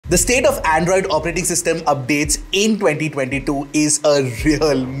The state of Android operating system updates in 2022 is a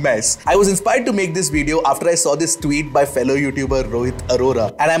real mess. I was inspired to make this video after I saw this tweet by fellow YouTuber Rohit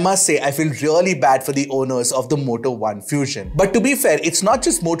Arora, and I must say I feel really bad for the owners of the Moto One Fusion. But to be fair, it's not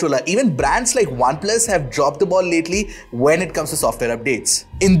just Motorola, even brands like OnePlus have dropped the ball lately when it comes to software updates.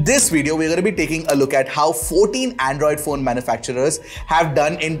 In this video, we're going to be taking a look at how 14 Android phone manufacturers have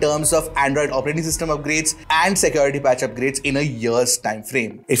done in terms of Android operating system upgrades and security patch upgrades in a year's time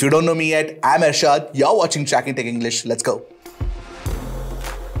frame. If you don't know me yet, I'm Arshad, you're watching Trakin Tech English, let's go.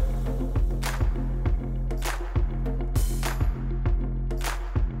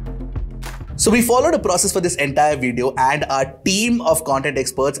 So we followed a process for this entire video, and our team of content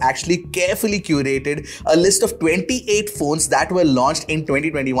experts actually carefully curated a list of 28 phones that were launched in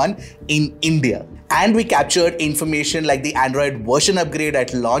 2021 in India. And we captured information like the Android version upgrade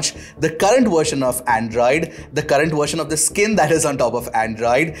at launch, the current version of Android, the current version of the skin that is on top of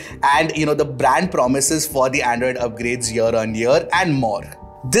Android, and the brand promises for the Android upgrades year on year and more.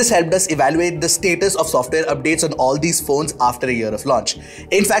 This helped us evaluate the status of software updates on all these phones after a year of launch.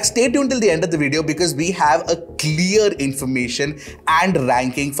 In fact, stay tuned till the end of the video because we have a clear information and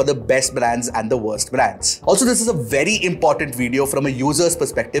ranking for the best brands and the worst brands. Also, this is a very important video from a user's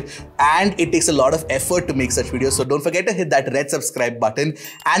perspective, and it takes a lot of effort to make such videos. So don't forget to hit that red subscribe button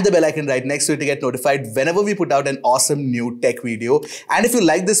and the bell icon right next to it to get notified whenever we put out an awesome new tech video. And if you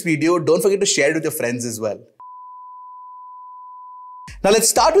like this video, don't forget to share it with your friends as well. Now let's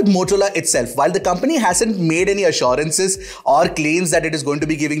start with Motorola itself. While the company hasn't made any assurances or claims that it is going to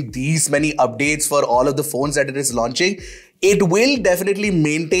be giving these many updates for all of the phones that it is launching, it will definitely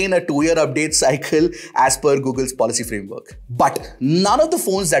maintain a 2-year update cycle as per Google's policy framework. But none of the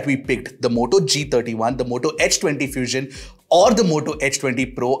phones that we picked, the Moto G31, the Moto H20 Fusion, or the Moto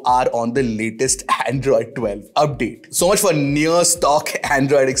H20 Pro are on the latest Android 12 update. So much for near stock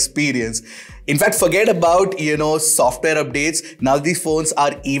Android experience. In fact, forget about, software updates. Now these phones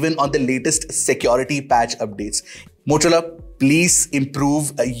are even on the latest security patch updates. Motorola, please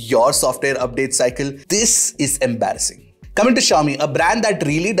improve your software update cycle. This is embarrassing. Coming to Xiaomi, a brand that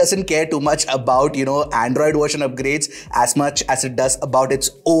really doesn't care too much about, Android version upgrades as much as it does about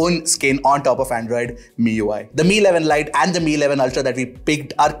its own skin on top of Android MIUI. The Mi 11 Lite and the Mi 11 Ultra that we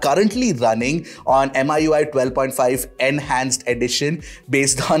picked are currently running on MIUI 12.5 Enhanced Edition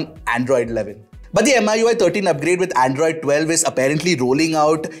based on Android 11. But the MIUI 13 upgrade with Android 12 is apparently rolling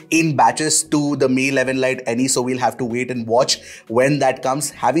out in batches to the Mi 11 Lite NE, so we'll have to wait and watch when that comes.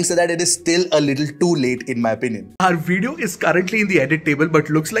 Having said that, it is still a little too late in my opinion. Our video is currently in the edit table, but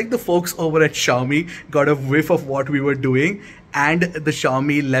looks like the folks over at Xiaomi got a whiff of what we were doing, and the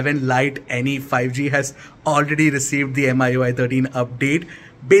Xiaomi 11 Lite NE 5G has already received the MIUI 13 update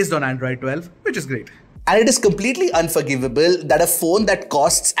based on Android 12, which is great. And it is completely unforgivable that a phone that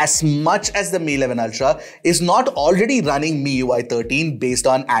costs as much as the Mi 11 Ultra is not already running MIUI 13 based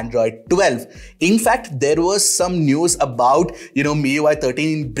on Android 12. In fact, there was some news about, MIUI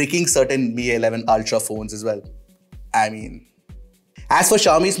 13 bricking certain Mi 11 Ultra phones as well. As for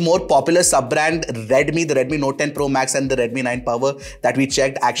Xiaomi's more popular sub-brand Redmi, the Redmi Note 10 Pro Max and the Redmi 9 Power that we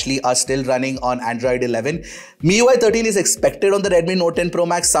checked actually are still running on Android 11. MIUI 13 is expected on the Redmi Note 10 Pro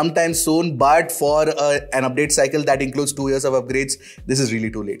Max sometime soon, but for an update cycle that includes 2 years of upgrades, this is really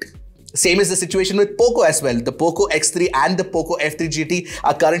too late. Same is the situation with Poco as well. The Poco X3 and the Poco F3 GT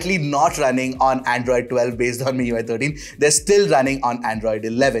are currently not running on Android 12 based on MIUI 13. They're still running on Android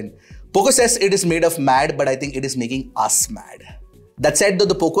 11. Poco says it is made of mad, but I think it is making us mad. That said, though,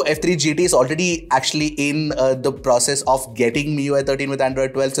 the Poco F3 GT is already actually in the process of getting MIUI 13 with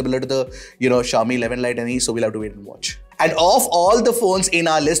Android 12, similar to the Xiaomi 11 Lite NE, so we'll have to wait and watch. And of all the phones in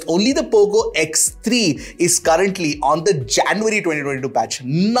our list, only the Poco X3 is currently on the January 2022 patch.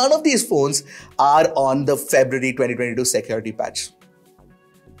 None of these phones are on the February 2022 security patch.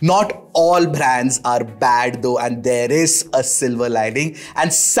 Not all brands are bad though, and there is a silver lining,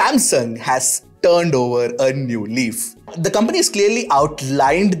 and Samsung has turned over a new leaf. The company has clearly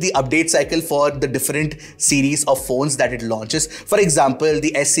outlined the update cycle for the different series of phones that it launches. For example,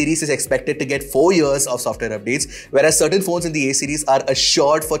 the S series is expected to get 4 years of software updates, whereas certain phones in the A series are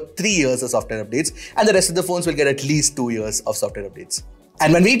assured for 3 years of software updates, and the rest of the phones will get at least 2 years of software updates.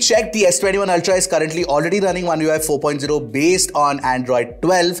 And when we checked, the S21 Ultra is currently already running One UI 4.0 based on Android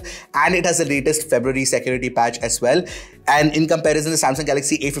 12, and it has the latest February security patch as well. And in comparison, the Samsung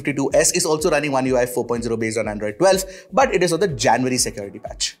Galaxy A52s is also running One UI 4.0 based on Android 12, but it is on the January security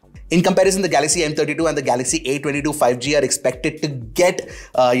patch. In comparison, the Galaxy M32 and the Galaxy A22 5G are expected to get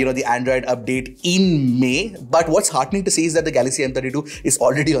the Android update in May. But what's heartening to see is that the Galaxy M32 is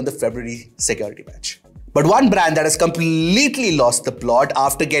already on the February security patch. But one brand that has completely lost the plot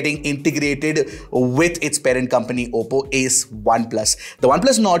after getting integrated with its parent company OPPO is OnePlus. The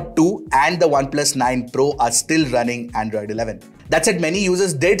OnePlus Nord 2 and the OnePlus 9 Pro are still running Android 11. That said, many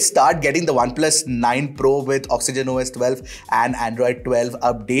users did start getting the OnePlus 9 Pro with Oxygen OS 12 and Android 12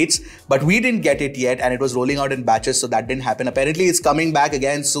 updates, but we didn't get it yet and it was rolling out in batches, so that didn't happen. Apparently, it's coming back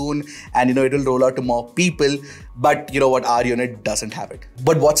again soon and it will roll out to more people, but you know what, our unit doesn't have it.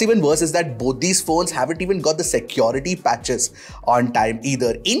 But what's even worse is that both these phones haven't even got the security patches on time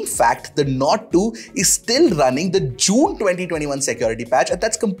either. In fact, the Nord 2 is still running the June 2021 security patch, and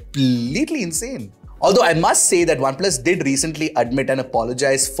that's completely insane. Although I must say that OnePlus did recently admit and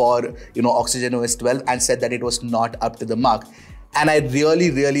apologize for, Oxygen OS 12 and said that it was not up to the mark. And I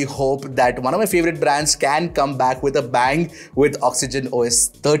really hope that one of my favorite brands can come back with a bang with Oxygen OS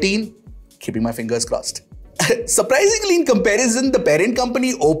 13. Keeping my fingers crossed. Surprisingly, in comparison, the parent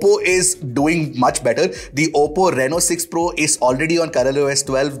company OPPO is doing much better. The OPPO Reno 6 Pro is already on ColorOS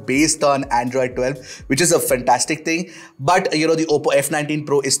 12 based on Android 12, which is a fantastic thing. But the OPPO F19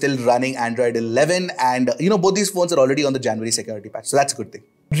 Pro is still running Android 11, and both these phones are already on the January security patch, so that's a good thing.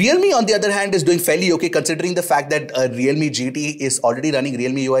 Realme, on the other hand, is doing fairly okay considering the fact that Realme GT is already running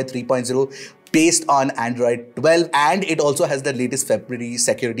Realme UI 3.0 based on Android 12, and it also has the latest February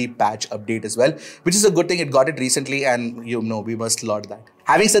security patch update as well, which is a good thing. It got it recently, and we must laud that.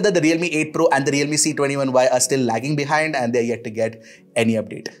 Having said that, the Realme 8 Pro and the Realme C21Y are still lagging behind and they're yet to get any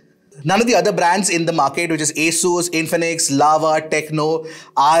update. None of the other brands in the market, which is ASUS, Infinix, Lava, Tecno,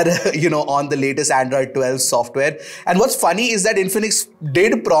 are on the latest Android 12 software. And what's funny is that Infinix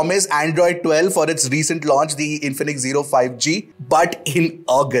did promise Android 12 for its recent launch, the Infinix Zero 5G, but in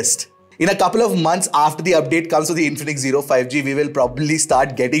August. In a couple of months after the update comes to the Infinix Zero 5G, we will probably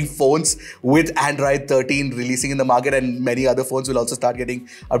start getting phones with Android 13 releasing in the market, and many other phones will also start getting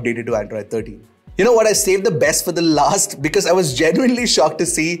updated to Android 13. You know what, I saved the best for the last because I was genuinely shocked to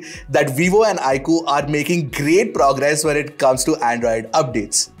see that Vivo and iQOO are making great progress when it comes to Android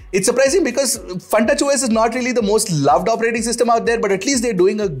updates. It's surprising because FunTouchOS is not really the most loved operating system out there, but at least they're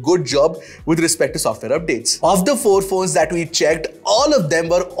doing a good job with respect to software updates. Of the 4 phones that we checked, all of them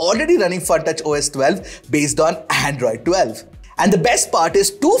were already running FunTouchOS 12 based on Android 12. And the best part is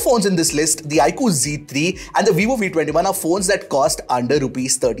 2 phones in this list, the iQOO Z3 and the Vivo V21, are phones that cost under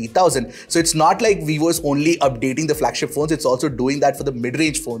rupees 30,000. So it's not like Vivo is only updating the flagship phones, it's also doing that for the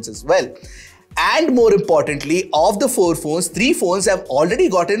mid-range phones as well. And more importantly, of the 4 phones, 3 phones have already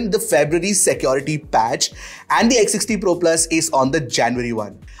gotten the February security patch, and the X60 Pro Plus is on the January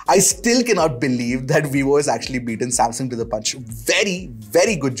one. I still cannot believe that Vivo has actually beaten Samsung to the punch.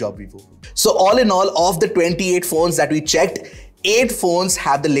 Very good job, Vivo. So all in all, of the 28 phones that we checked, 8 phones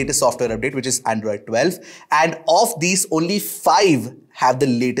have the latest software update, which is Android 12. And of these, only 5 have the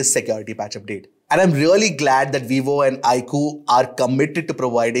latest security patch update. And I'm really glad that Vivo and iQOO are committed to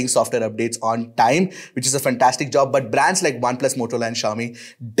providing software updates on time, which is a fantastic job. But brands like OnePlus, Motorola, and Xiaomi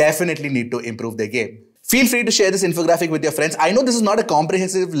definitely need to improve their game. Feel free to share this infographic with your friends. I know this is not a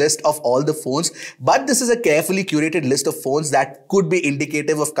comprehensive list of all the phones, but this is a carefully curated list of phones that could be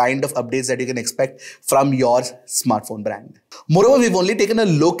indicative of kind of updates that you can expect from your smartphone brand. Moreover, we've only taken a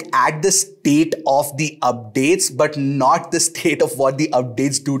look at the state of the updates, but not the state of what the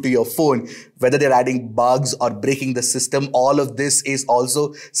updates do to your phone. Whether they're adding bugs or breaking the system, all of this is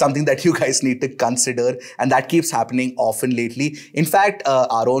also something that you guys need to consider, and that keeps happening often lately. In fact,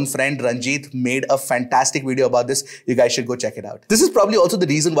 our own friend Ranjit made a fantastic video about this. You guys should go check it out. This is probably also the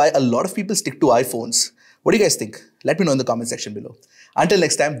reason why a lot of people stick to iPhones. What do you guys think? Let me know in the comment section below. Until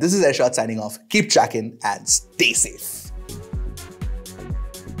next time, this is Ershad signing off. Keep tracking and stay safe.